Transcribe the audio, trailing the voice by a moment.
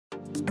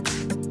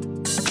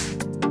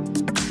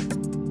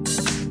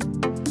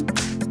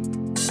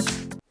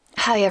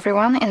Hi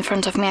everyone, in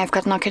front of me I've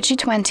got NOKIA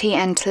G20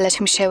 and let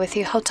me share with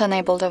you how to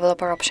enable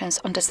developer options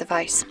on this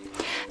device.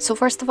 So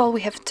first of all we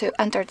have to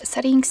enter the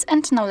settings,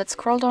 and now let's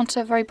scroll down to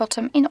the very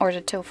bottom in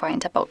order to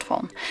find About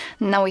Phone.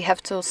 Now we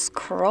have to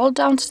scroll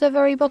down to the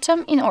very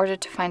bottom in order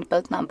to find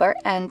build number,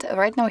 and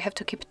right now we have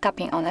to keep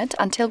tapping on it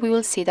until we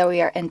will see that we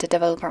are in the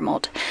developer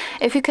mode.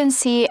 If you can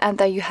see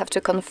that you have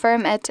to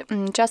confirm it,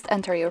 just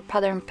enter your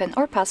pattern, pin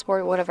or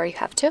password, whatever you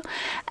have to,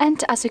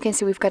 and as you can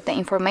see we've got the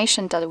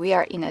information that we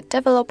are in a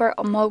developer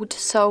mode,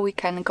 so we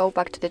can go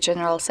back to the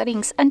general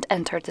settings and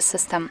enter the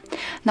system.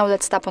 Now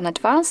let's tap on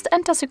advanced,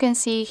 and as you can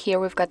see here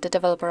we've got the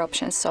developer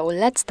options, so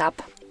let's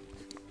tap.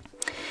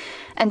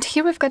 And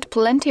here we've got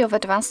plenty of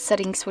advanced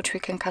settings which we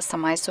can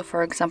customize. So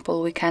for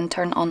example, we can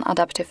turn on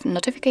adaptive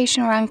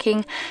notification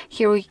ranking.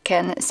 Here we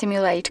can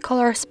simulate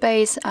color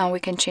space, we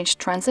can change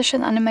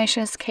transition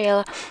animation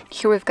scale.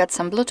 Here we've got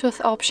some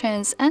Bluetooth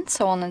options and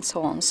so on and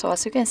so on. So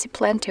as you can see,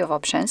 plenty of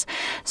options.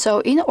 So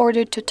in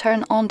order to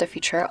turn on the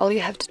feature, all you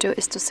have to do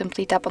is to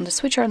simply tap on the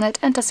switcher on it,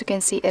 and as you can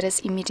see, it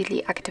is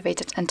immediately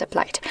activated and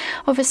applied.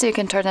 Obviously you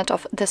can turn it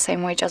off the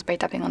same way, just by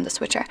tapping on the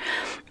switcher.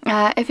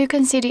 If you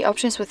can see the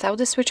options without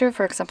the switcher,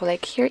 for example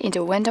like here in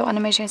the window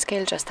animation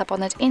scale, just tap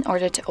on it in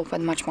order to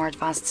open much more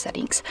advanced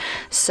settings.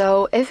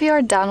 So if you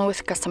are done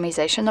with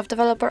customization of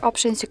developer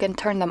options, you can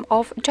turn them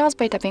off just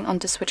by tapping on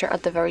the switcher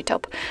at the very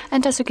top.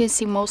 And as you can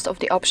see, most of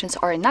the options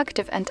are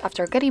inactive, and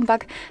after getting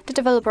back, the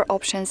developer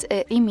options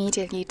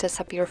immediately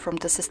disappear from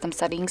the system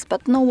settings.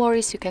 But no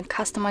worries, you can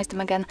customize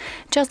them again.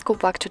 Just go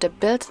back to the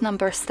build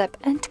number step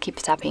and keep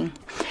tapping.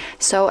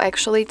 So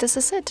actually this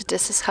is it.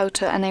 This is how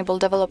to enable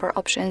developer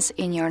options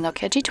in your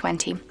NOKIA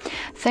G20.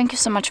 Thank you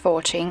so much for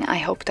watching. I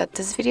hope that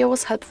this video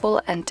was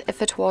helpful, and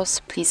if it was,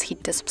 please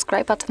hit the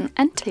subscribe button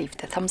and leave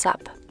the thumbs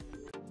up.